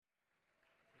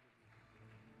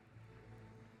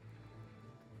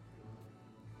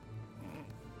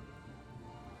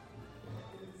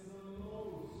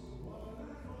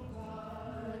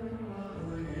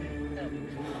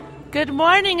Good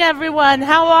morning, everyone.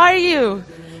 How are you?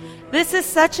 This is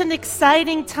such an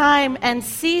exciting time and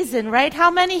season, right?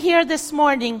 How many here this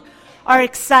morning are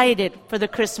excited for the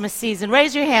Christmas season?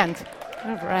 Raise your hand.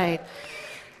 All right.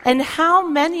 And how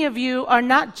many of you are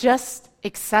not just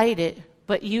excited,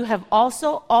 but you have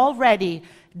also already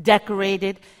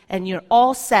decorated and you're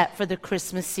all set for the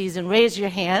Christmas season? Raise your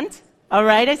hand. All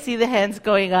right, I see the hands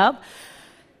going up.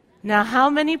 Now, how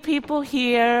many people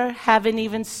here haven't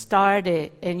even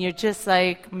started and you're just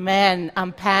like, man,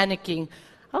 I'm panicking?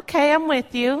 Okay, I'm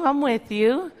with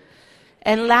you.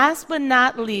 And last but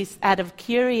not least, out of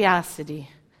curiosity,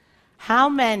 how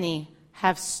many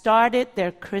have started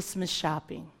their Christmas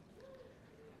shopping?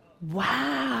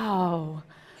 Wow.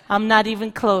 I'm not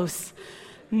even close.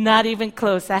 Not even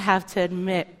close, I have to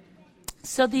admit.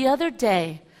 So the other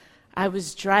day, I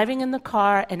was driving in the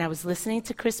car and I was listening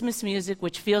to Christmas music,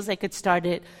 which feels like it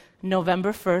started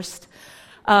November 1st.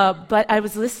 But I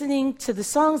was listening to the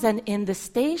songs, and in the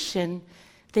station,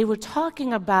 they were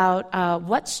talking about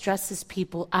what stresses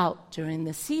people out during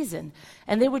the season.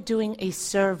 And they were doing a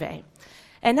survey.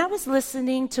 And I was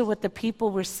listening to what the people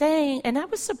were saying, and I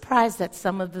was surprised at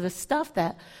some of the stuff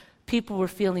that people were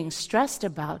feeling stressed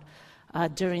about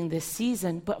during this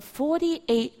season. But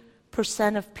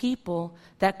 48% of people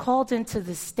that called into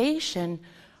the station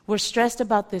were stressed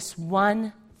about this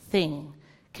one thing.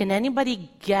 Can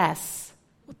anybody guess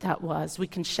what that was? We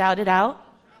can shout it out.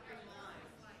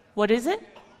 What is it?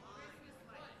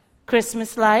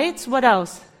 Christmas lights. What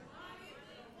else?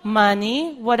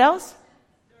 Money. What else?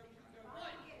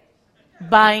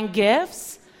 Buying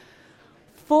gifts.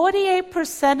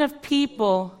 48% of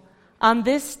people on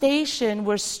this station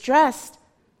were stressed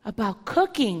about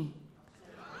cooking.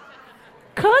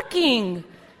 Cooking.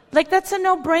 Like, that's a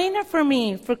no-brainer for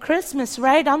me for Christmas,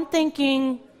 right? I'm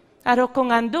thinking arroz con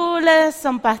gandules,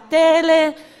 some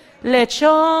pasteles,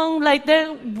 lechon. Like,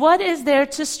 what is there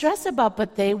to stress about?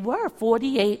 But they were.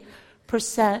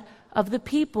 48% of the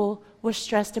people were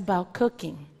stressed about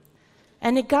cooking.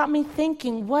 And it got me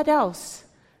thinking, what else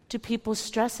do people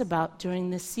stress about during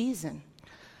this season?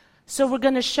 So we're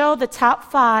going to show the top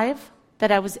 5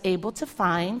 that I was able to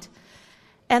find.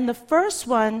 And the first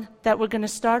one that we're going to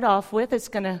start off with, it's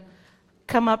going to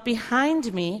come up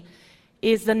behind me,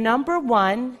 is the number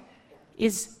 1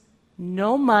 is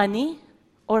no money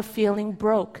or feeling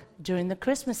broke during the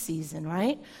Christmas season,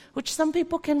 right? Which some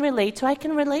people can relate to. I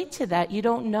can relate to that. You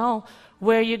don't know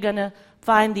where you're going to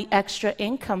find the extra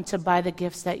income to buy the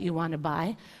gifts that you want to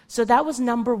buy. So that was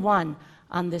number 1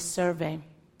 on this survey.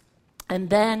 And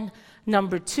then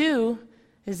number 2,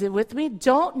 is it with me?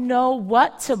 Don't know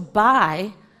what to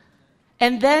buy.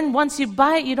 And then once you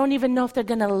buy it, you don't even know if they're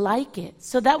going to like it.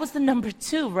 So that was the number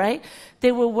 2, right?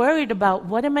 They were worried about,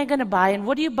 what am I going to buy? And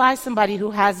what do you buy somebody who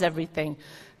has everything?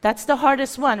 That's the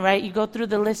hardest one, right? You go through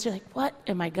the list, you're like, what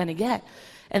am I going to get?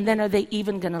 And then are they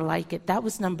even going to like it? That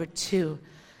was number 2.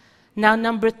 Now,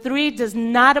 number 3 does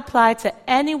not apply to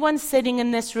anyone sitting in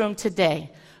this room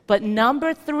today. But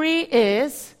number 3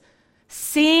 is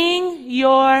seeing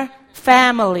your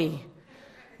family.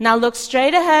 Now look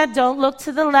straight ahead, don't look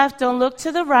to the left, don't look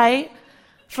to the right.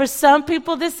 For some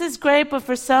people this is great, but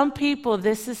for some people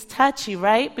this is touchy,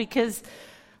 right? Because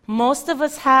most of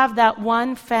us have that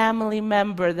one family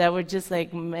member that we're just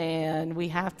like, man, we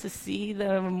have to see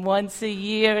them once a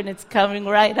year and it's coming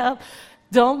right up.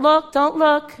 Don't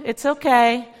look, it's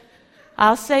okay.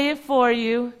 I'll say it for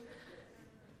you.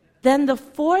 Then the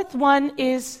 4th one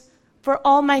is for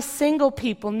all my single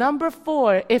people. Number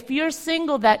 4, if you're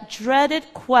single, that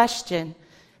dreaded question,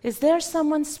 is there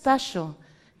someone special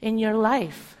in your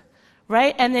life?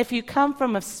 Right? And if you come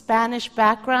from a Spanish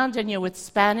background and you're with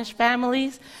Spanish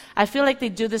families, I feel like they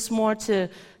do this more to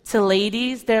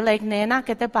ladies. They're like, nena,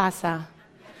 ¿qué te pasa?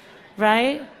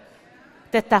 Right?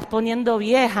 Te estás poniendo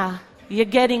vieja. You're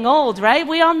getting old, right?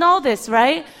 We all know this,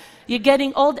 right? You're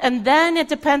getting old. And then it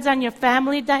depends on your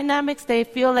family dynamics. They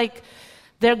feel like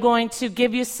they're going to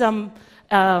give you some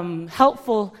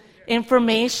helpful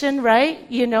information, right?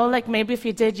 You know, like maybe if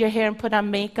you did your hair and put on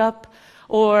makeup,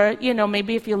 or, you know,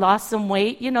 maybe if you lost some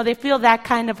weight. You know, they feel that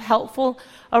kind of helpful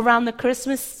around the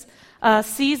Christmas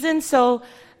season. So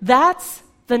that's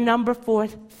the number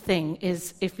 4th thing,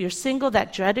 is if you're single,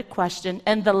 that dreaded question.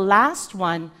 And the last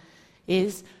one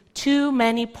is too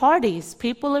many parties.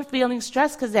 People are feeling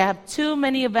stressed because they have too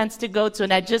many events to go to.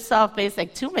 And I just saw a face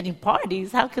like, too many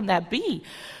parties? How can that be?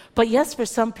 But yes, for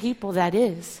some people that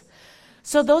is.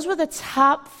 So those were the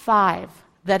top 5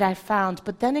 that I found.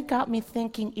 But then it got me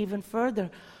thinking even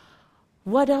further.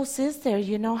 What else is there?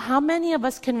 You know, how many of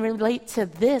us can relate to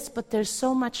this? But there's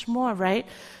so much more, right?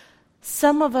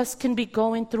 Some of us can be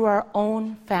going through our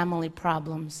own family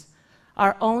problems.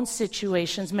 our own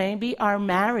situations. Maybe our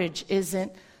marriage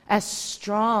isn't as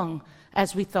strong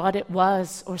as we thought it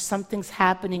was, or something's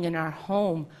happening in our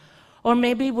home. Or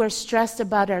maybe we're stressed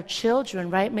about our children,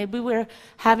 right? Maybe we're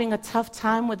having a tough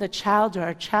time with a child, or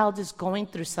our child is going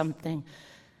through something,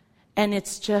 and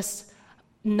it's just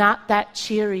not that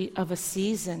cheery of a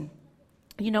season.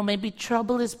 Maybe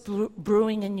trouble is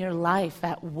brewing in your life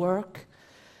at work.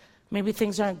 Maybe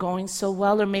things aren't going so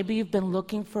well, or maybe you've been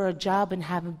looking for a job and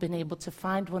haven't been able to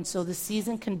find one. So the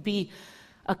season can be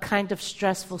a kind of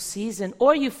stressful season.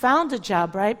 Or you found a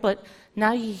job, right? But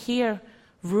now you hear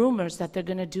rumors that they're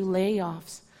going to do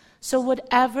layoffs. So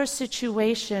whatever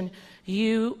situation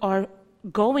you are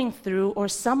going through, or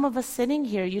some of us sitting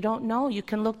here, you don't know. You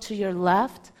can look to your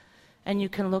left and you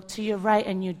can look to your right,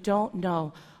 and you don't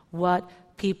know what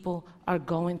people are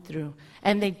going through.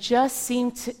 And they just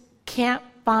can't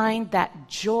find that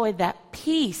joy, that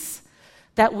peace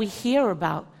that we hear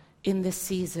about in this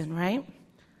season, right?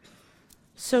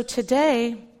 So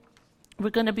today,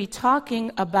 we're going to be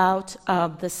talking about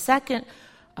the second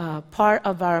part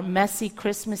of our Messy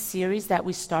Christmas series that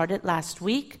we started last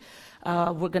week.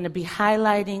 We're going to be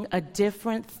highlighting a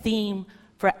different theme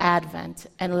for Advent.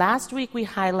 And last week we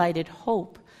highlighted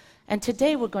hope. And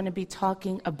today we're going to be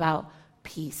talking about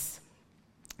peace.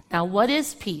 Now, what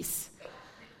is peace?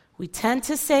 We tend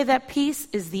to say that peace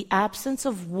is the absence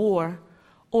of war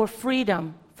or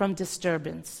freedom from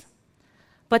disturbance.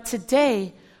 But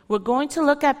today, we're going to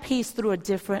look at peace through a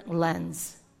different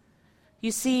lens.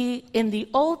 You see, in the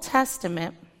Old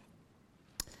Testament,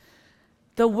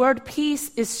 the word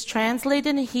peace is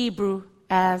translated in Hebrew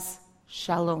as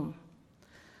shalom.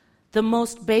 The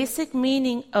most basic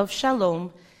meaning of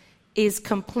shalom is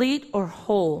complete or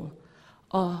whole,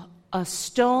 a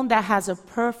stone that has a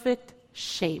perfect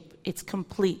shape. It's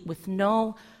complete with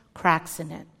no cracks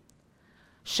in it.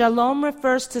 Shalom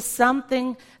refers to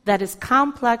something that is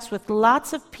complex with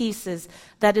lots of pieces,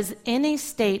 that is in a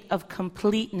state of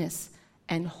completeness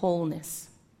and wholeness.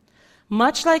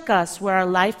 Much like us, where our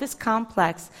life is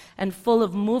complex and full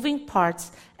of moving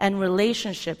parts and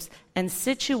relationships and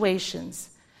situations,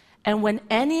 and when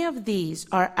any of these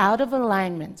are out of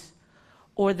alignment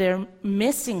or they're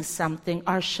missing something,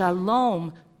 our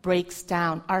shalom breaks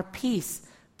down, our peace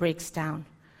breaks down.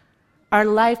 Our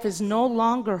life is no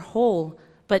longer whole,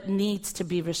 but needs to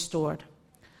be restored.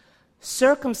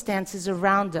 Circumstances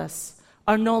around us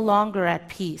are no longer at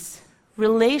peace.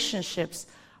 Relationships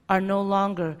are no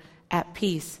longer at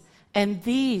peace. And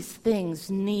these things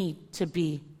need to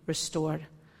be restored.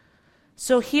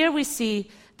 So here we see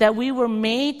that we were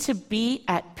made to be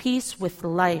at peace with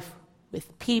life,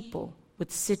 with people,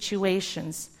 with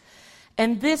situations.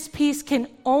 And this peace can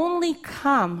only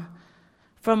come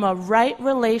from a right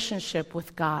relationship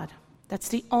with God. That's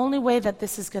the only way that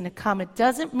this is going to come. It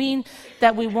doesn't mean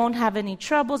that we won't have any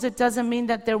troubles. It doesn't mean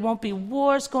that there won't be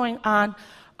wars going on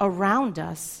around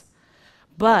us.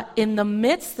 But in the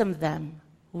midst of them,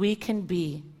 we can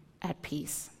be at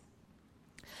peace.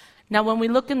 Now, when we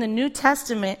look in the New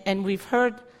Testament, and we've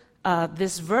heard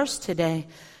this verse today,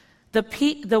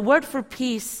 the word for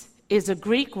peace is a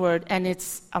Greek word, and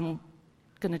I'm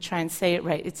going to try and say it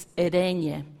right. It's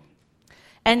eirene.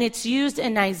 And it's used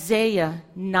in Isaiah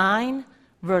 9,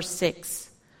 verse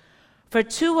 6. For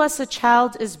to us a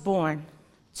child is born,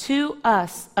 to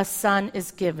us a son is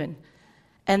given,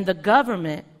 and the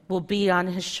government will be on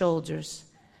his shoulders.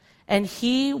 And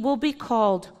he will be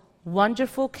called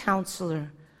Wonderful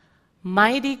Counselor,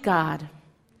 Mighty God,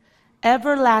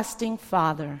 Everlasting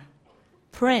Father,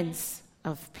 Prince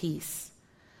of Peace.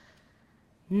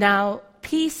 Now,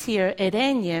 peace here,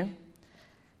 eirene,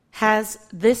 has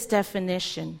this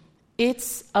definition.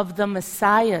 It's of the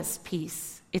Messiah's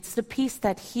peace. It's the peace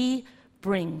that he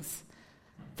brings,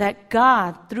 that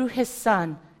God, through his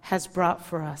Son, has brought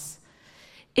for us.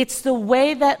 It's the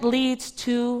way that leads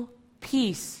to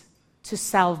peace, to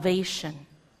salvation.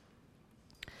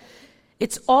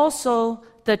 It's also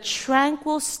the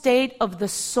tranquil state of the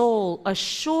soul,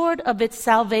 assured of its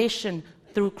salvation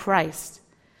through Christ.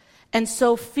 And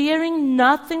so fearing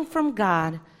nothing from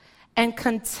God, and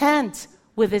content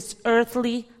with its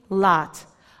earthly lot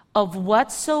of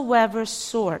whatsoever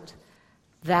sort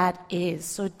that is.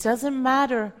 So it doesn't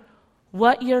matter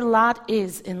what your lot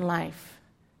is in life.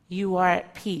 You are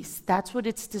at peace. That's what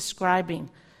it's describing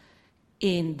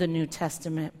in the New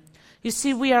Testament. You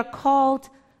see, we are called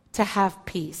to have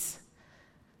peace.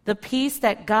 The peace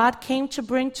that God came to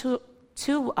bring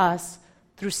to us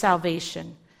through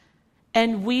salvation.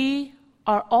 And we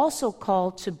are also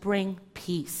called to bring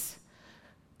peace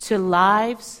to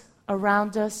lives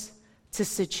around us, to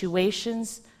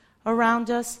situations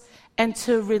around us, and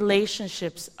to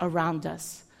relationships around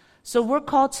us. So we're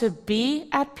called to be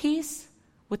at peace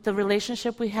with the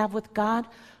relationship we have with God,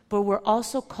 but we're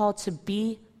also called to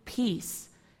be peace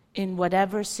in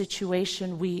whatever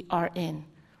situation we are in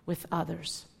with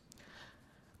others.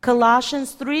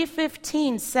 Colossians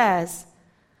 3:15 says,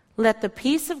 "Let the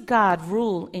peace of God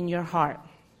rule in your heart."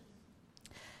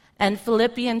 And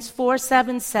Philippians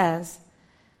 4:7 says,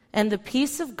 "And the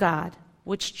peace of God,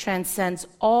 which transcends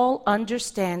all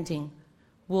understanding,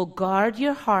 will guard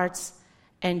your hearts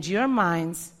and your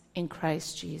minds in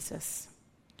Christ Jesus."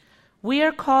 We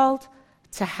are called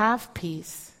to have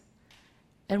peace,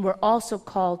 and we're also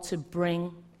called to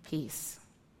bring peace.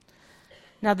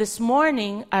 Now, this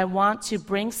morning, I want to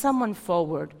bring someone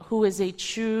forward who is a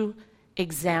true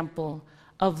example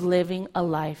of living a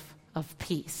life of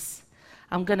peace.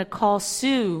 I'm going to call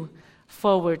Sue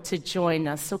forward to join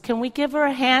us. So can we give her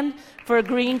a hand for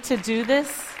agreeing to do this?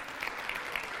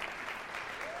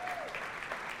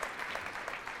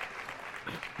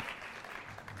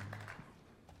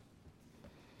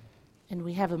 And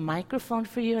we have a microphone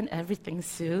for you and everything,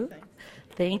 Sue.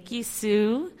 Thank you,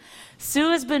 Sue. Sue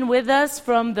has been with us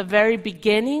from the very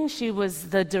beginning. She was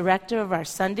the director of our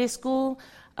Sunday school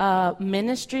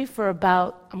ministry for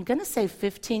about, I'm going to say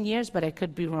 15 years, but I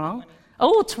could be wrong.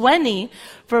 20,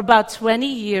 for about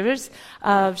 20 years.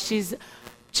 She's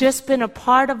just been a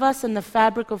part of us in the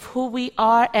fabric of who we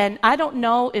are. And I don't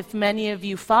know if many of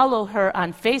you follow her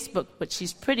on Facebook, but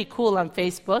she's pretty cool on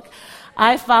Facebook.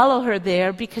 I follow her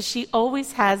there because she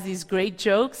always has these great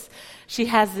jokes. She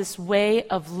has this way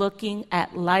of looking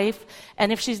at life.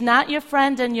 And if she's not your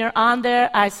friend and you're on there,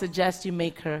 I suggest you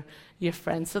make her your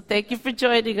friend. So thank you for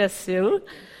joining us, Sue.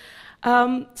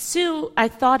 Sue, I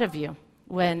thought of you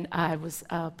when I was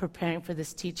preparing for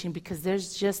this teaching because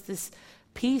there's just this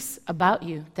peace about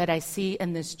you that I see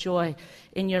and this joy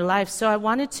in your life. So I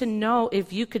wanted to know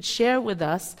if you could share with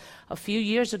us, a few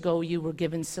years ago you were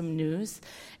given some news,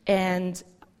 and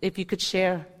if you could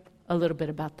share a little bit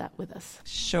about that with us.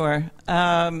 Sure.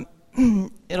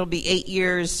 It'll be 8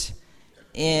 years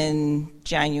in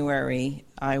January.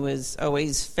 I was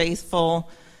always faithful,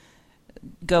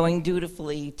 going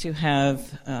dutifully to have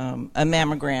a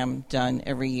mammogram done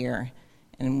every year.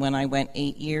 And when I went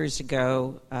 8 years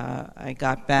ago, I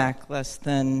got back less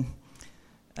than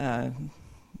a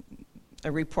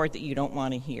report that you don't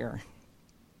want to hear.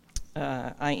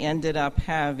 I ended up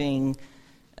having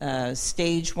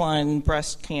stage 1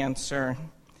 breast cancer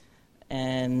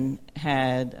and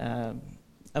had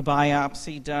a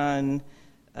biopsy done,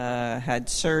 had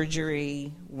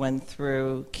surgery, went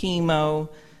through chemo,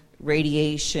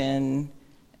 radiation,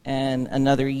 and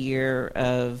another year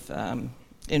of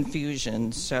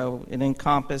infusion. So it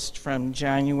encompassed from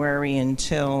January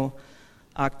until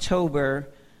October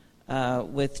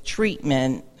with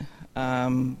treatment.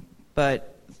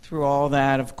 But through all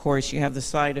that, of course, you have the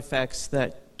side effects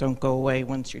that don't go away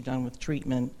once you're done with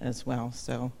treatment as well.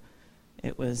 So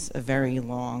it was a very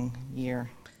long year.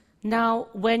 Now,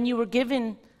 when you were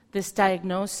given this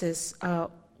diagnosis,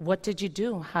 what did you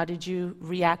do? How did you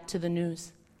react to the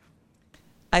news?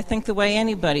 I think the way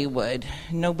anybody would.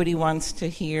 Nobody wants to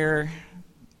hear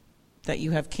that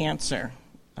you have cancer.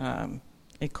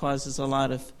 It causes a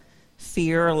lot of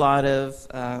fear, a lot of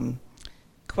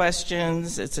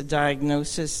questions. It's a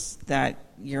diagnosis that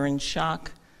you're in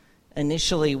shock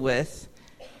initially with,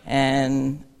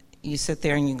 and you sit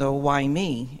there and you go, why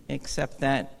me? Except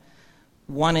that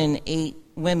 1 in 8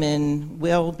 women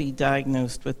will be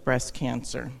diagnosed with breast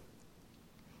cancer.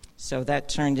 So that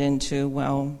turned into,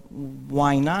 well,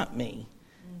 why not me?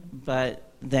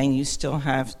 But then you still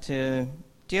have to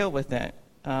deal with it.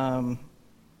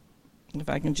 If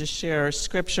I can just share a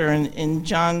scripture in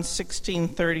John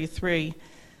 16:33,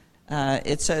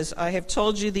 it says, "I have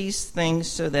told you these things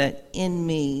so that in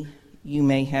me you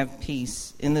may have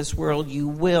peace. In this world you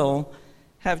will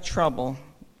have trouble,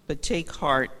 but take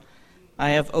heart. I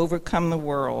have overcome the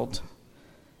world."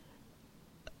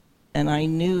 And I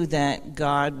knew that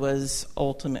God was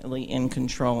ultimately in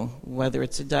control, whether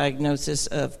it's a diagnosis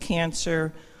of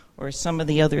cancer or some of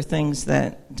the other things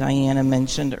that Diana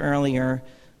mentioned earlier,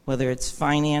 whether it's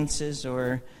finances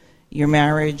or your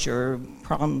marriage or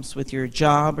problems with your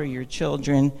job or your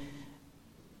children.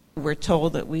 We're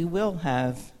told that we will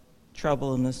have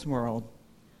trouble in this world,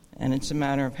 and it's a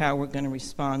matter of how we're going to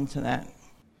respond to that.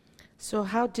 So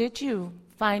how did you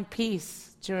find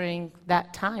peace during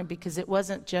that time? Because it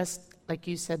wasn't just, like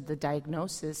you said, the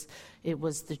diagnosis. It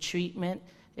was the treatment.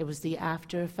 It was the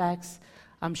after effects.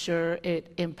 I'm sure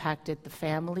it impacted the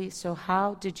family. So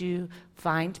how did you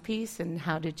find peace, and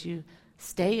how did you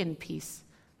stay in peace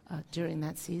during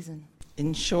that season?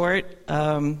 In short,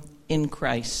 in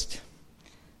Christ.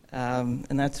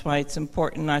 And that's why it's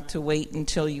important not to wait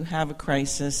until you have a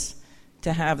crisis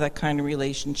to have that kind of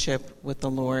relationship with the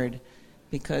Lord,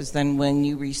 because then when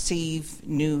you receive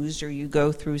news or you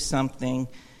go through something,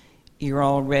 you're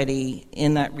already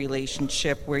in that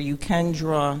relationship where you can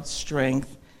draw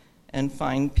strength and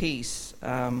find peace.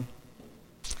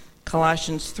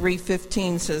 Colossians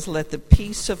 3:15 says, "Let the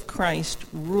peace of Christ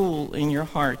rule in your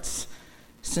hearts,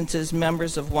 since as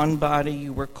members of one body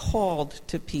you were called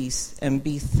to peace, and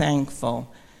be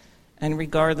thankful." And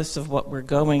regardless of what we're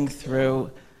going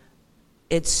through,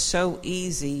 it's so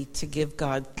easy to give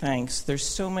God thanks. There's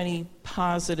so many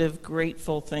positive,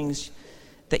 grateful things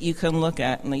that you can look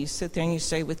at. And you sit there and you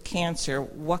say, with cancer,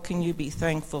 what can you be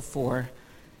thankful for?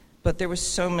 But there were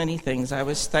so many things. I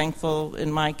was thankful,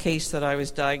 in my case, that I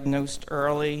was diagnosed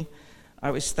early.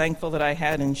 I was thankful that I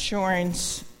had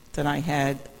insurance, that I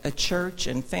had a church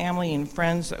and family and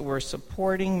friends that were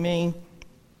supporting me,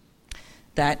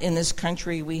 that in this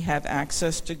country we have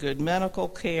access to good medical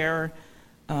care,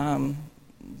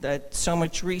 that so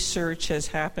much research has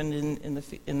happened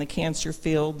in the cancer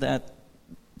field, that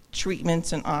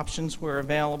treatments and options were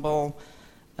available,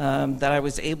 that I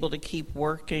was able to keep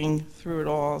working through it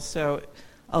all. So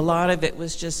a lot of it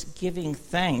was just giving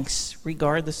thanks,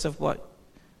 regardless of what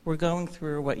we're going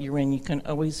through or what you're in. You can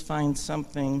always find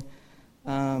something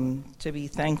to be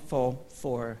thankful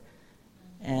for.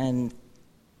 And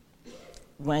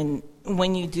when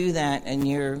you do that and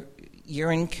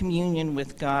you're in communion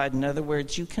with God, in other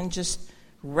words, you can just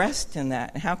rest in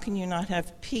that. How can you not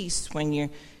have peace when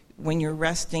you're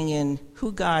resting in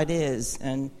who God is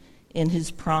and in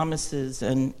his promises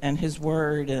and his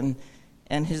word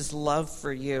and his love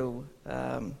for you?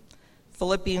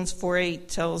 Philippians 4:8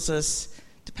 tells us,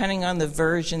 depending on the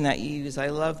version that you use, I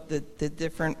love the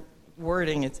different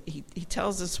wording. He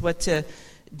tells us what to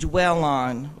dwell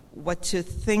on, what to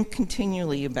think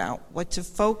continually about, what to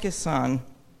focus on,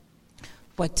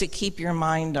 what to keep your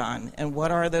mind on. And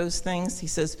what are those things? He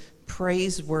says,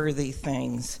 praiseworthy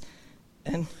things.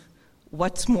 And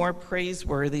what's more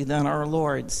praiseworthy than our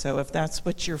Lord? So if that's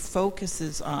what your focus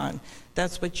is on,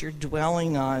 that's what you're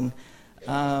dwelling on,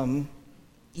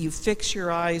 you fix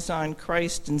your eyes on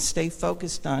Christ and stay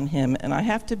focused on him. And I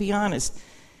have to be honest,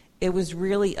 it was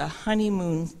really a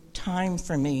honeymoon time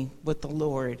for me with the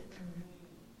Lord.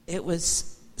 It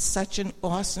was such an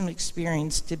awesome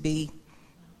experience to be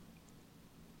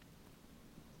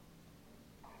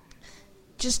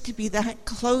that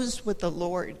close with the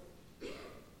Lord,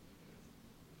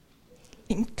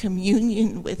 in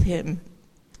communion with him,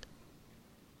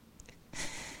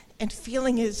 and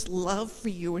feeling his love for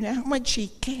you and how much he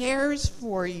cares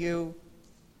for you.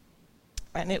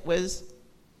 And it was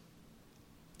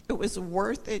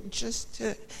worth it just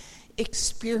to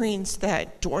experience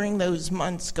that during those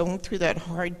months, going through that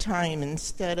hard time,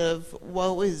 instead of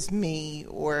woe is me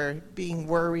or being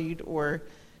worried or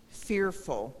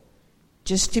fearful.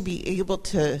 Just to be able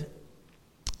to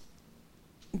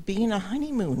be in a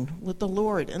honeymoon with the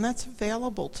Lord. And that's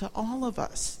available to all of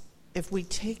us if we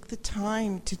take the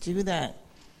time to do that,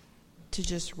 to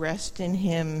just rest in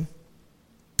him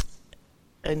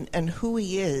and who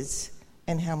he is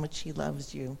and how much he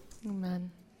loves you. Amen.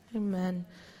 Amen.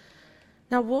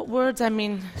 Now, what words,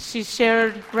 she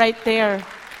shared right there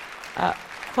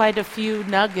quite a few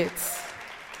nuggets.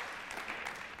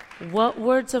 What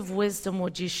words of wisdom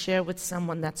would you share with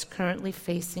someone that's currently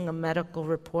facing a medical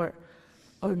report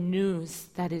or news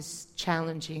that is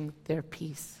challenging their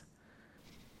peace?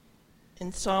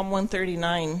 In Psalm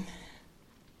 139,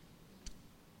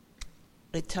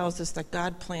 it tells us that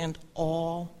God planned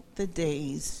all the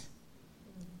days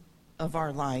of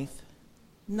our life.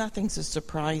 Nothing's a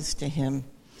surprise to him.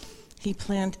 He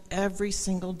planned every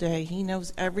single day. He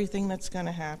knows everything that's going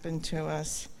to happen to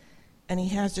us. And he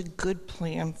has a good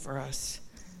plan for us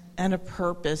and a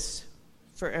purpose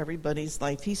for everybody's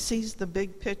life. He sees the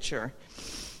big picture.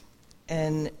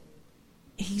 And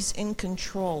he's in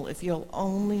control. If you'll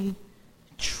only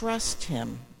trust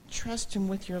him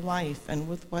with your life and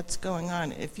with what's going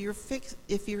on. If you're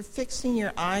fixing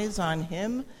your eyes on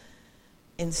him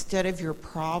instead of your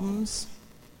problems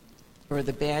or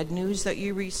the bad news that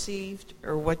you received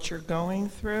or what you're going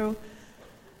through,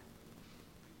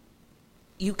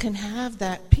 you can have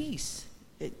that peace.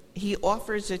 He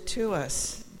offers it to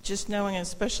us. Just knowing,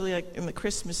 especially like in the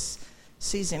Christmas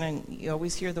season, and you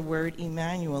always hear the word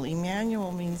Emmanuel.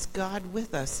 Emmanuel means God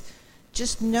with us.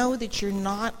 Just know that you're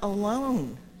not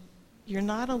alone. You're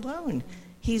not alone.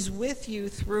 He's with you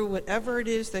through whatever it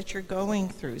is that you're going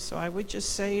through. So I would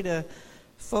just say to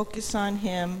focus on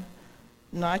him,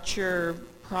 not your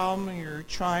problem or your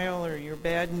trial or your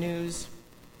bad news,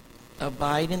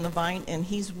 abide in the vine, and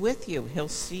he's with you. He'll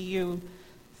see you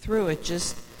through it.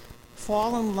 Just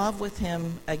fall in love with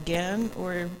him again,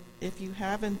 or if you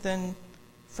haven't, then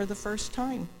for the first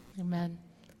time. Amen.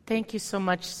 Thank you so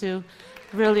much, Sue.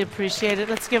 Really appreciate it.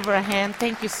 Let's give her a hand.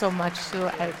 Thank you so much, Sue.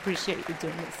 I appreciate you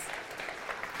doing this.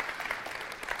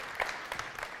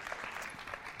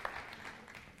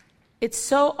 It's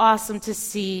so awesome to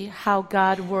see how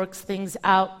God works things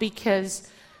out, because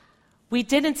we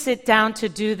didn't sit down to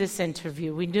do this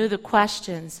interview. We knew the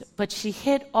questions, but she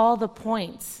hit all the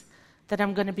points that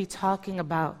I'm going to be talking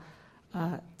about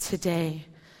today.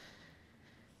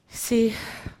 See,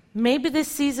 maybe this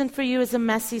season for you is a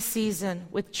messy season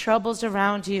with troubles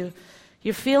around you.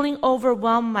 You're feeling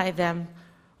overwhelmed by them.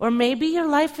 Or maybe your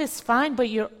life is fine, but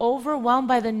you're overwhelmed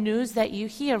by the news that you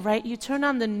hear, right? You turn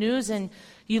on the news and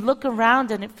you look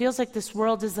around and it feels like this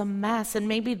world is a mess, and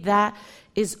maybe that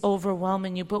is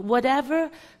overwhelming you. But whatever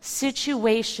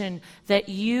situation that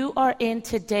you are in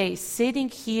today, sitting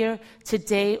here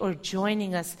today or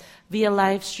joining us via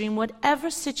live stream, whatever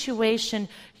situation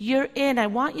you're in, I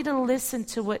want you to listen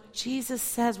to what Jesus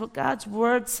says, what God's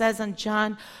word says on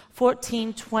John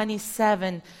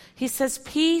 14:27. He says,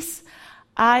 "Peace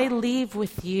I leave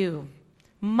with you.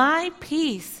 My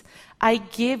peace I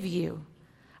give you.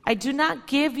 I do not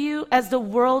give you as the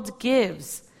world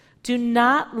gives. Do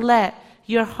not let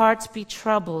your hearts be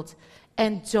troubled,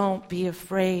 and don't be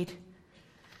afraid."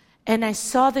 And I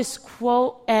saw this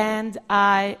quote and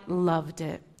I loved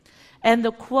it. And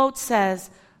the quote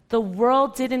says, "The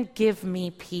world didn't give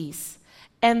me peace,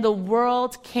 and the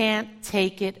world can't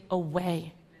take it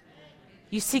away."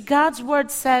 You see, God's word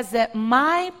says that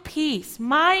my peace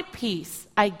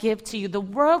I give to you. The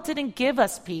world didn't give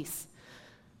us peace.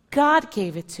 God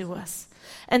gave it to us.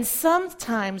 And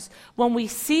sometimes when we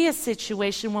see a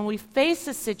situation, when we face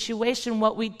a situation,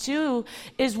 what we do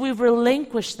is we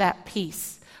relinquish that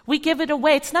peace. We give it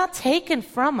away. It's not taken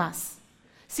from us.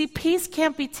 See, peace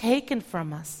can't be taken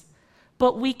from us,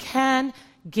 but we can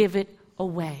give it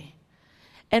away.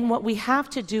 And what we have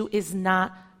to do is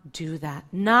not do that,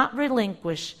 not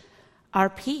relinquish our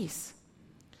peace.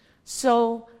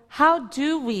 So how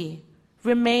do we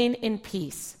remain in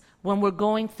peace when we're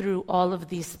going through all of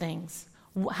these things?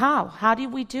 How do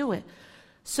we do it?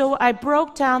 So I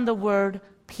broke down the word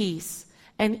peace,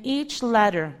 and each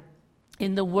letter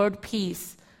in the word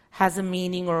peace has a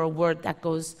meaning or a word that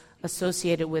goes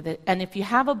associated with it. And if you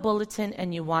have a bulletin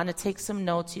and you want to take some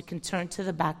notes, you can turn to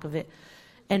the back of it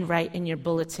and write in your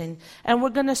bulletin. And we're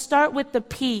going to start with the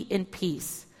P in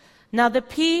peace. Now the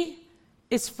P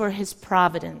is for his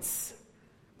providence,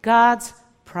 God's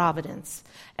providence.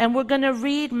 And we're going to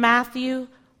read Matthew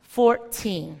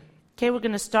 14. Okay, we're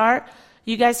going to start.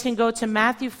 You guys can go to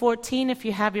Matthew 14 if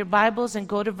you have your Bibles and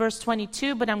go to verse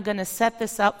 22, but I'm going to set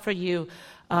this up for you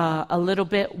a little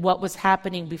bit, what was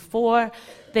happening before.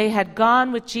 They had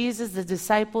gone with Jesus, the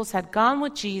disciples had gone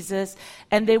with Jesus,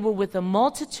 and they were with a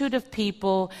multitude of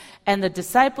people, and the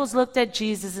disciples looked at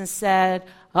Jesus and said,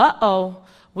 "Uh-oh,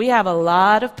 we have a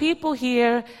lot of people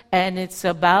here, and it's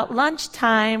about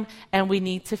lunchtime, and we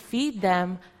need to feed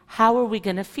them. How are we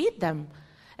going to feed them?"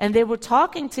 And they were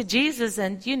talking to Jesus,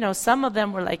 and, some of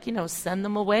them were like, send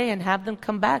them away and have them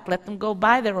come back. Let them go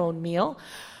buy their own meal.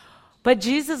 But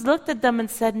Jesus looked at them and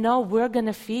said, "No, we're going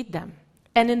to feed them."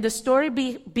 And in the story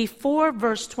before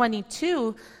verse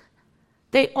 22,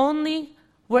 they only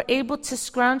were able to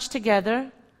scrounge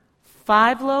together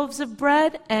 5 loaves of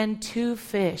bread and 2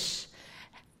 fish.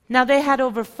 Now they had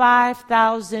over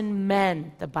 5,000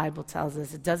 men, the Bible tells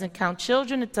us. It doesn't count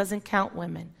children, it doesn't count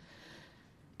women.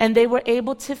 And they were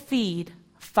able to feed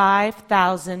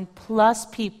 5,000 plus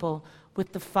people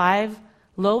with the 5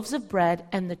 loaves of bread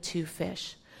and the 2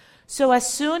 fish. So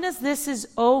as soon as this is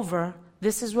over,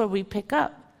 this is where we pick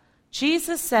up.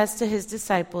 Jesus says to his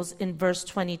disciples in verse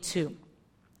 22,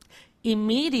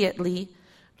 "Immediately,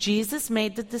 Jesus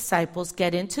made the disciples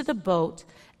get into the boat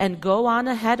and go on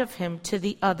ahead of him to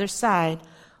the other side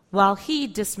while he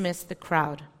dismissed the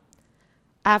crowd.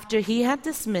 After he had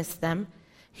dismissed them,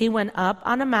 he went up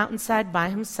on a mountainside by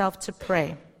himself to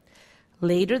pray.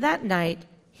 Later that night,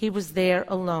 he was there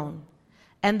alone,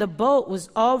 and the boat was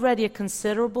already a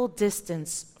considerable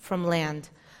distance from land,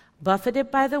 buffeted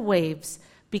by the waves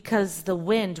because the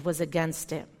wind was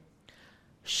against it.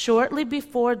 Shortly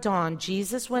before dawn,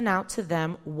 Jesus went out to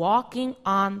them walking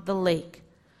on the lake.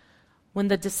 When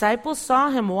the disciples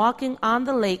saw him walking on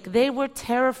the lake, they were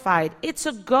terrified. "It's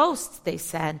a ghost," they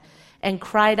said, and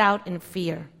cried out in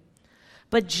fear.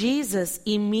 But Jesus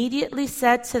immediately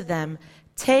said to them,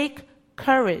 "Take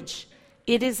courage,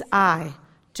 it is I.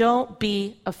 Don't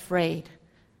be afraid."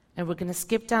 And we're going to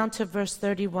skip down to verse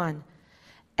 31.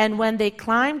 And when they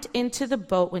climbed into the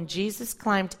boat, when Jesus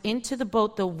climbed into the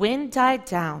boat, the wind died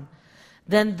down.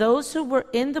 Then those who were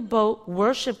in the boat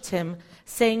worshipped him,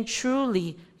 saying,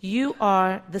 "Truly, you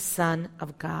are the Son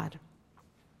of God."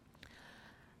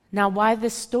 Now, why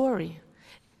this story?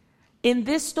 In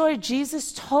this story,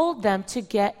 Jesus told them to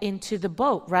get into the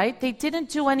boat, right? They didn't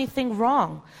do anything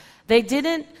wrong. They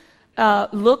didn't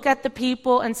look at the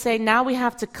people and say, now we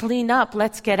have to clean up,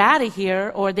 let's get out of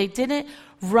here. Or they didn't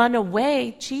run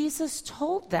away. Jesus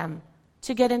told them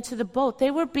to get into the boat.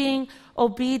 They were being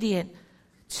obedient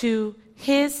to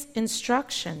his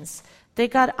instructions. They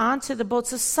got onto the boat.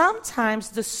 So sometimes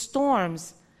the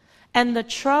storms and the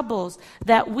troubles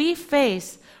that we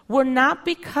face were not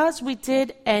because we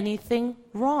did anything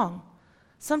wrong.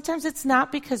 Sometimes it's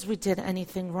not because we did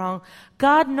anything wrong.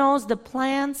 God knows the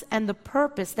plans and the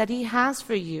purpose that he has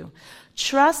for you.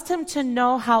 Trust him to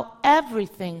know how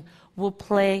everything will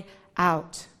play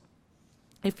out.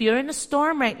 If you're in a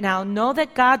storm right now, know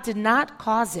that God did not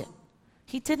cause it.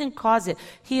 He didn't cause it.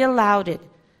 He allowed it.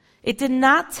 It did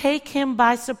not take him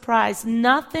by surprise.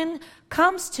 Nothing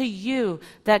comes to you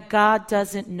that God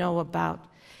doesn't know about.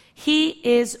 He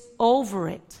is over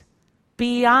it,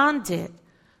 beyond it,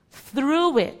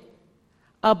 through it,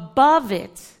 above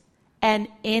it, and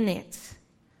in it.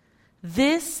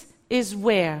 This is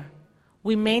where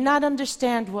we may not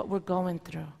understand what we're going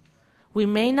through. We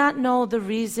may not know the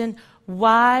reason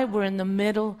why we're in the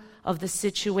middle of the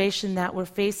situation that we're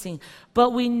facing,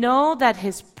 but we know that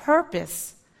his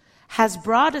purpose has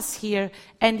brought us here,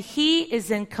 and he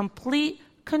is in complete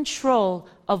control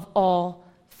of all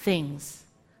things.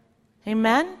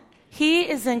 Amen? He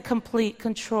is in complete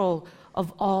control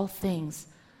of all things.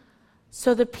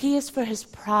 So the P is for his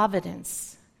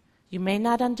providence. You may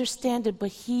not understand it, but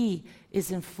he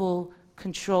is in full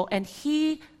control, and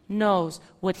he knows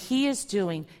what he is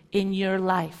doing in your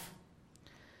life.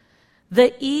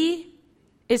 The E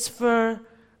is for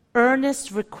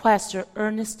earnest requests or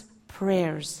earnest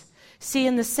prayers. See,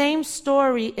 in the same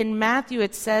story in Matthew,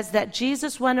 it says that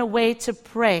Jesus went away to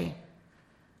pray.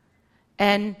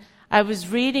 And I was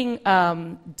reading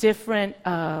different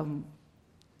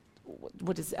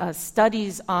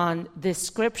studies on this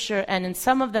scripture, and in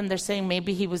some of them they're saying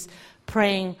maybe he was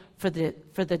praying for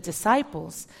the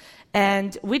disciples.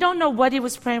 And we don't know what he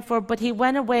was praying for, but he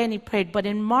went away and he prayed. But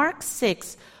in Mark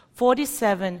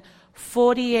 6:47,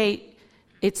 48,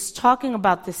 it's talking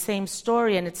about the same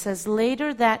story, and it says,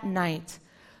 later that night,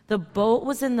 the boat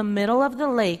was in the middle of the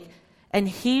lake, and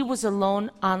he was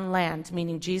alone on land,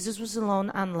 meaning Jesus was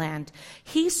alone on land.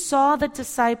 He saw the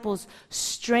disciples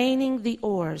straining the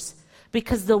oars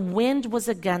because the wind was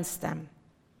against them.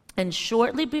 And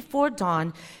shortly before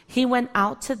dawn, he went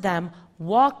out to them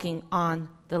walking on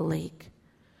the lake.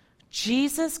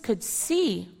 Jesus could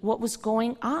see what was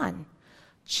going on,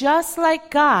 just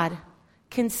like God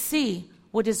can see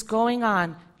what is going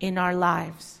on in our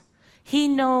lives. He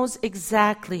knows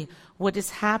exactly what is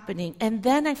happening. And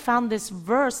then I found this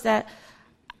verse that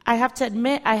I have to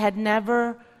admit I had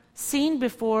never seen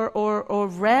before or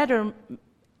read. And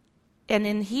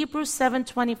in Hebrews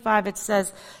 7:25 it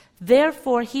says,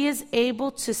 therefore he is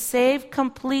able to save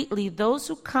completely those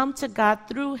who come to God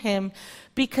through him,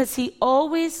 because he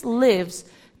always lives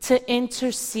to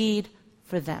intercede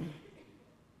for them.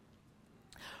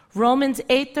 Romans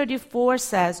 8:34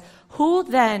 says, who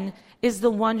then is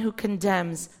the one who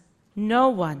condemns? No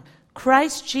one.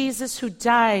 Christ Jesus, who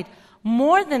died,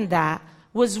 more than that,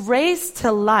 was raised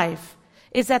to life,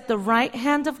 is at the right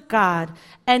hand of God,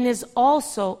 and is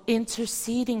also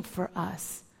interceding for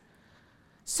us.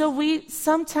 So we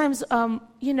sometimes,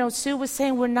 Sue was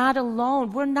saying we're not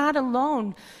alone. We're not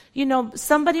alone.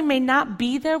 Somebody may not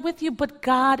be there with you, but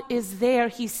God is there.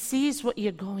 He sees what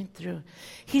you're going through.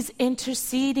 He's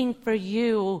interceding for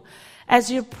you. As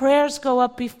your prayers go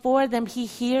up before them, he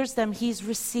hears them. He's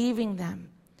receiving them.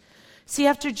 See,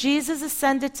 after Jesus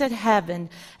ascended to heaven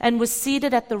and was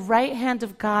seated at the right hand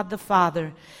of God the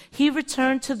Father, he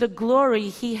returned to the glory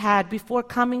he had before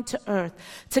coming to earth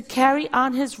to carry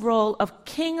on his role of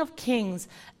King of Kings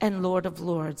and Lord of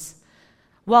Lords.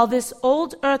 While this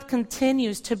old earth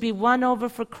continues to be won over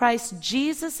for Christ,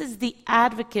 Jesus is the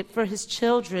advocate for his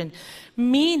children,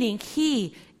 meaning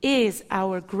he is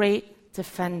our great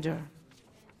defender.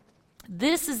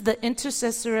 This is the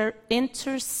intercessory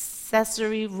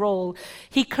role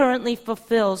he currently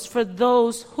fulfills for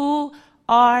those who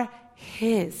are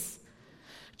his.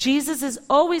 Jesus is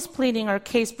always pleading our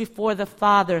case before the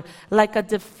Father like a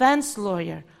defense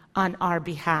lawyer on our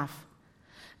behalf.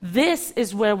 This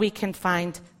is where we can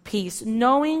find peace,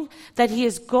 knowing that he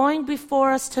is going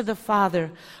before us to the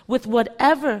Father with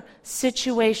whatever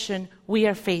situation we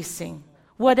are facing,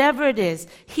 whatever it is.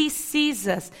 He sees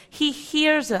us. He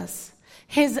hears us.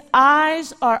 His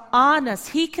eyes are on us.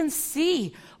 He can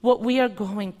see what we are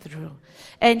going through.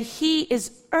 And he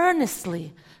is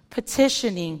earnestly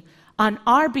petitioning on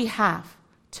our behalf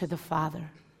to the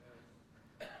Father.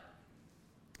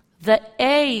 The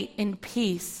A in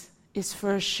peace is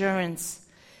for assurance.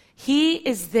 He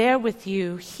is there with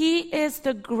you. He is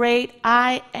the great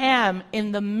I am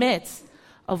in the midst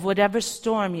of whatever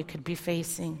storm you could be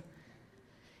facing.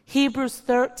 Hebrews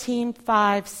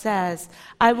 13:5 says,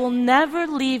 I will never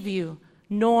leave you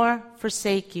nor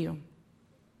forsake you.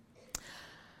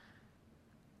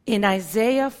 In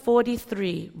Isaiah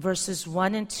 43, verses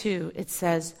 1 and 2, it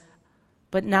says,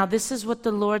 but now this is what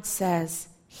the Lord says,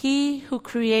 He who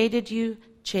created you,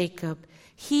 Jacob,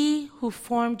 He who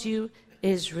formed you,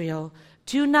 Israel,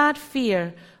 do not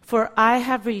fear, for I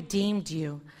have redeemed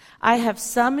you. I have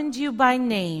summoned you by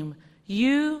name.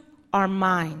 You are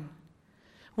mine.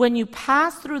 When you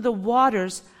pass through the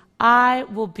waters, I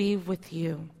will be with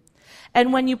you.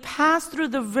 And when you pass through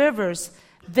the rivers,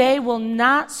 they will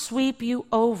not sweep you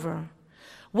over.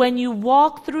 When you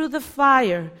walk through the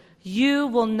fire, you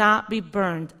will not be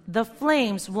burned. The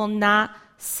flames will not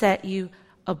set you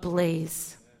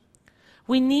ablaze.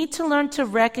 We need to learn to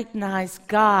recognize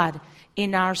God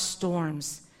in our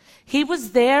storms. He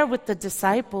was there with the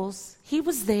disciples. He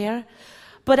was there.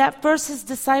 But at first his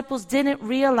disciples didn't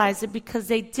realize it because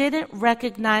they didn't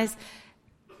recognize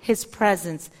his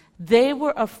presence. They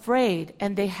were afraid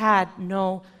and they had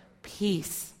no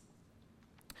peace.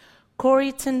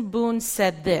 Corrie ten Boom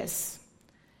said this,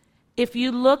 if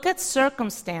you look at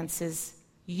circumstances,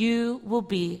 you will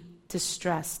be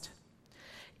distressed.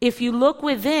 If you look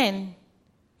within,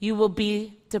 you will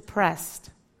be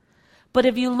depressed. But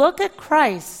if you look at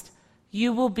Christ,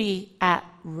 you will be at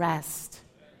rest.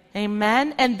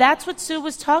 Amen? And that's what Sue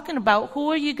was talking about. Who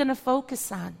are you going to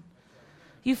focus on?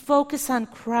 You focus on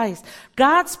Christ.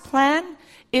 God's plan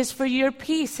is for your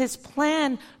peace. His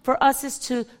plan for us is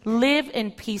to live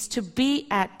in peace, to be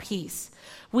at peace.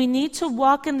 We need to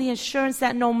walk in the assurance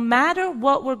that no matter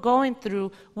what we're going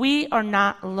through, we are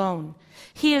not alone.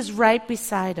 He is right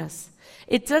beside us.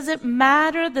 It doesn't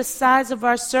matter the size of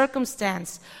our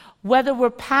circumstance, whether we're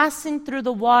passing through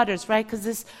the waters, right? Because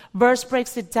this verse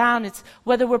breaks it down. It's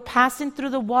whether we're passing through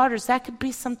the waters. That could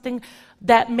be something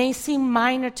that may seem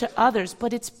minor to others,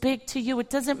 but it's big to you. It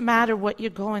doesn't matter what you're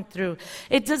going through.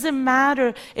 It doesn't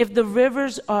matter if the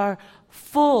rivers are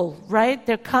full, right?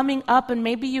 They're coming up and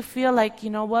maybe you feel like, you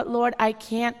know what, Lord, I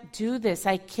can't do this.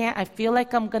 I feel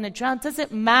like I'm going to drown. It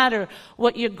doesn't matter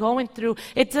what you're going through.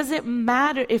 It doesn't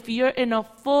matter if you're in a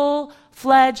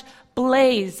full-fledged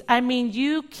blaze. I mean,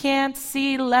 you can't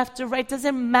see left or right. It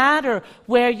doesn't matter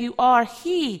where you are.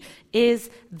 He is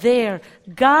there.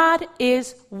 God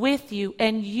is with you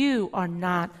and you are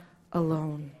not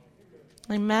alone.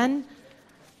 Amen?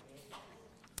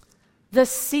 The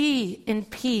C in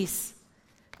peace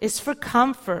is for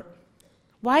comfort.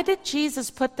 Why did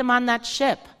Jesus put them on that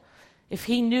ship if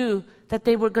he knew that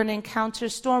they were going to encounter a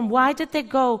storm? Why did they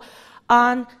go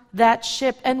on that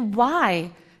ship? And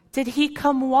why did he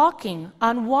come walking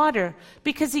on water?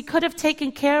 Because he could have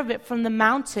taken care of it from the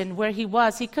mountain where he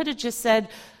was. He could have just said,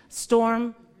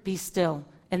 storm, be still,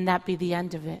 and that be the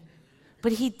end of it.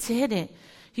 But he didn't.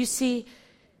 You see,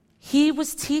 he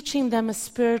was teaching them a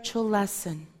spiritual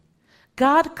lesson.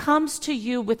 God comes to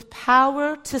you with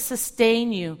power to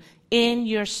sustain you in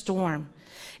your storm.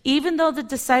 Even though the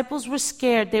disciples were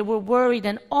scared, they were worried,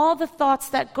 and all the thoughts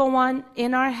that go on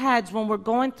in our heads when we're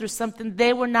going through something,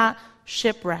 they were not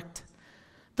shipwrecked.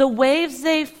 The waves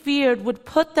they feared would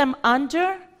put them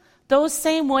under, those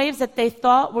same waves that they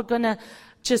thought were going to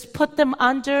just put them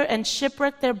under and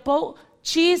shipwreck their boat,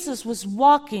 Jesus was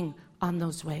walking on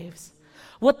those waves.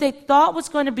 What they thought was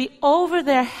going to be over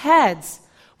their heads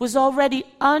was already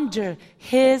under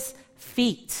his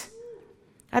feet.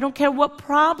 I don't care what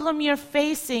problem you're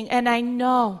facing, and I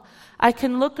know I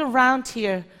can look around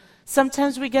here.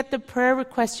 Sometimes we get the prayer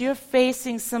request, you're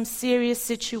facing some serious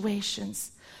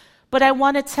situations. But I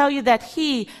want to tell you that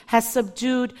he has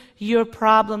subdued your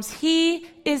problems. He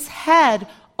is head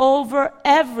over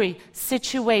every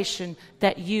situation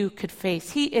that you could face.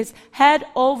 He is head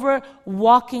over,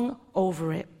 walking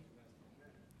over it.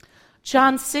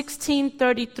 John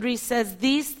 16:33 says,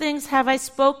 these things have I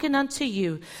spoken unto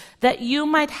you, that you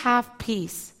might have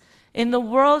peace. In the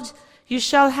world you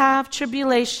shall have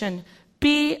tribulation.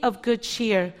 Be of good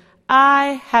cheer.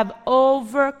 I have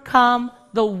overcome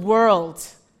the world.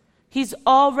 He's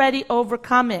already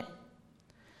overcome it.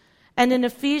 And in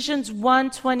Ephesians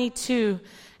 1:22,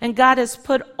 and God has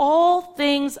put all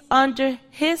things under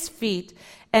his feet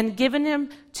and given him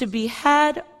to be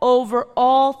head over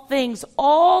all things.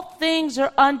 All things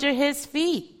are under his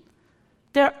feet.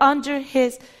 They're under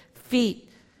his feet.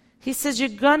 He says, you're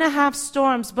going to have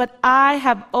storms, but I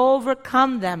have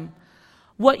overcome them.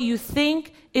 What you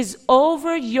think is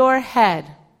over your head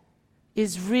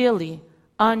is really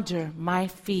under my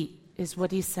feet, is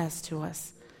what he says to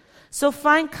us. So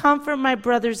find comfort, my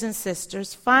brothers and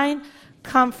sisters. Find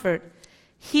comfort.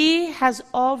 He has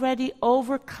already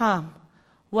overcome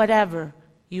whatever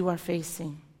you are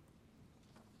facing.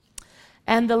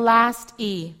 And the last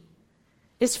E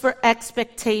is for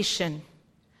expectation.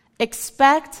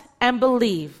 Expect and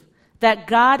believe that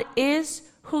God is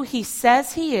who he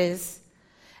says he is,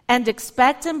 and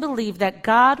expect and believe that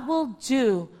God will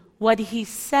do what he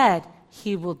said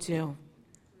he will do.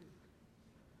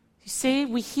 You see,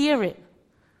 we hear it.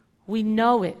 We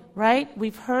know it, right?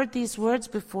 We've heard these words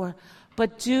before.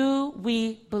 But do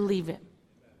we believe it?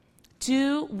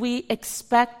 Do we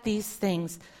expect these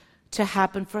things to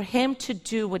happen, for him to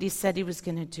do what he said he was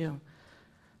going to do?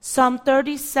 Psalm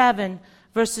 37,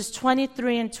 verses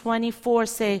 23 and 24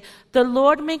 say, the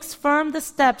Lord makes firm the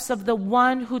steps of the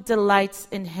one who delights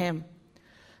in him.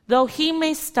 Though he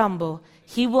may stumble,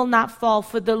 he will not fall,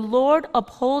 for the Lord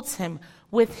upholds him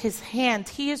with his hand.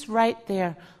 He is right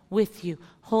there with you,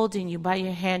 holding you by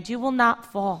your hand. You will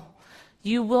not fall.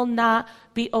 You will not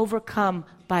be overcome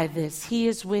by this. He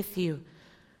is with you.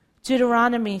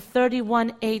 Deuteronomy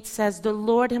 31:8 says, the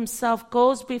Lord himself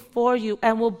goes before you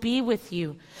and will be with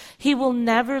you. He will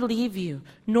never leave you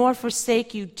nor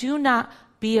forsake you. Do not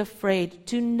be afraid.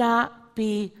 Do not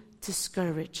be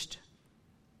discouraged.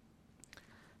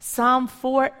 Psalm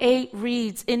 4:8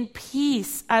 reads, in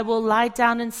peace I will lie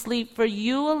down and sleep, for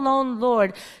you alone,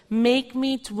 Lord, make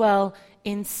me dwell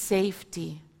in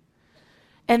safety.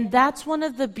 And that's one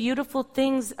of the beautiful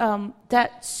things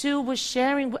that Sue was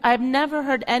sharing. I've never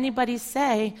heard anybody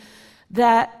say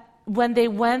that when they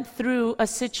went through a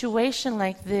situation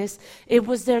like this, it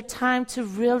was their time to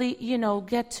really,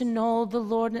 get to know the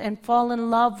Lord and fall in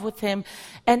love with him.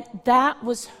 And that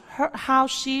was how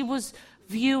she was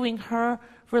viewing her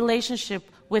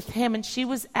relationship with him. And she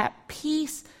was at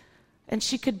peace, and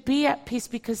she could be at peace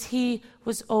because he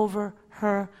was over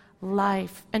her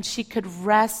life, and she could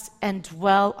rest and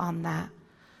dwell on that.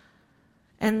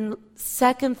 And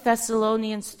 2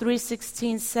 Thessalonians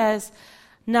 3:16 says,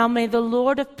 now may the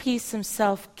Lord of peace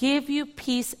himself give you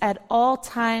peace at all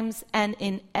times and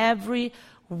in every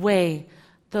way.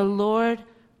 The Lord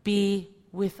be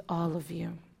with all of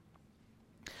you.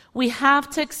 We have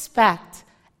to expect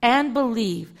and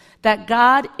believe that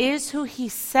God is who he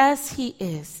says he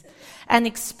is, and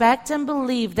expect and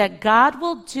believe that God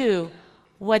will do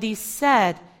what he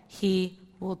said he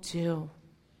will do.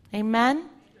 Amen?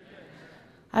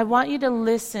 I want you to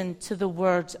listen to the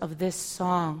words of this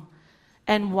song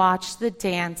and watch the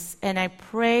dance. And I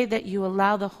pray that you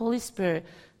allow the Holy Spirit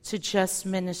to just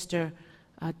minister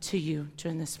to you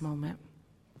during this moment.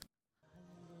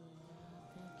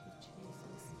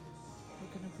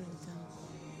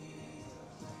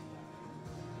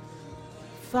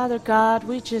 Father God,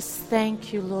 we just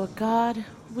thank you, Lord God.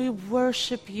 We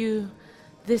worship you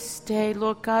this day,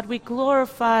 Lord God. We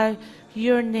glorify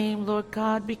your name, Lord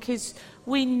God, because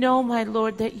we know, my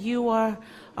Lord, that you are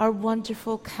our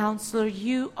wonderful counselor.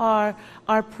 You are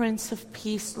our Prince of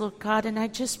Peace, Lord God. And I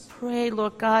just pray,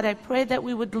 Lord God, I pray that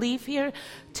we would leave here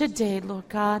today, Lord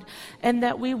God, and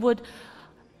that we would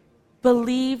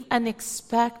believe and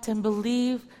expect and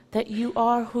believe that you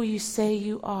are who you say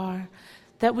you are.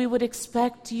 That we would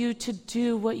expect you to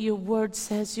do what your word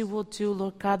says you will do,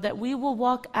 Lord God. That we will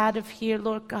walk out of here,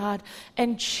 Lord God,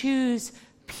 and choose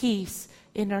peace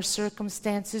in our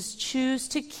circumstances. Choose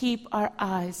to keep our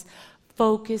eyes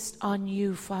focused on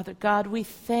you, Father God. We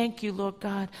thank you, Lord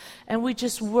God, and we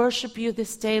just worship you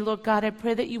this day, Lord God. I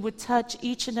pray that you would touch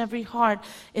each and every heart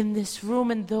in this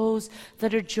room and those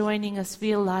that are joining us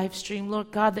via live stream, Lord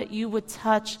God, that you would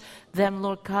touch them,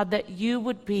 Lord God, that you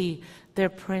would be their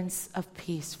Prince of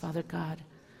Peace, Father God.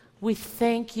 We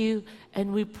thank you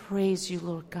and we praise you,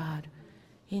 Lord God.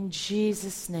 In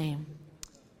Jesus' name,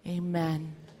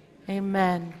 amen.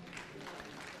 Amen.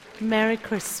 Merry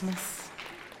Christmas.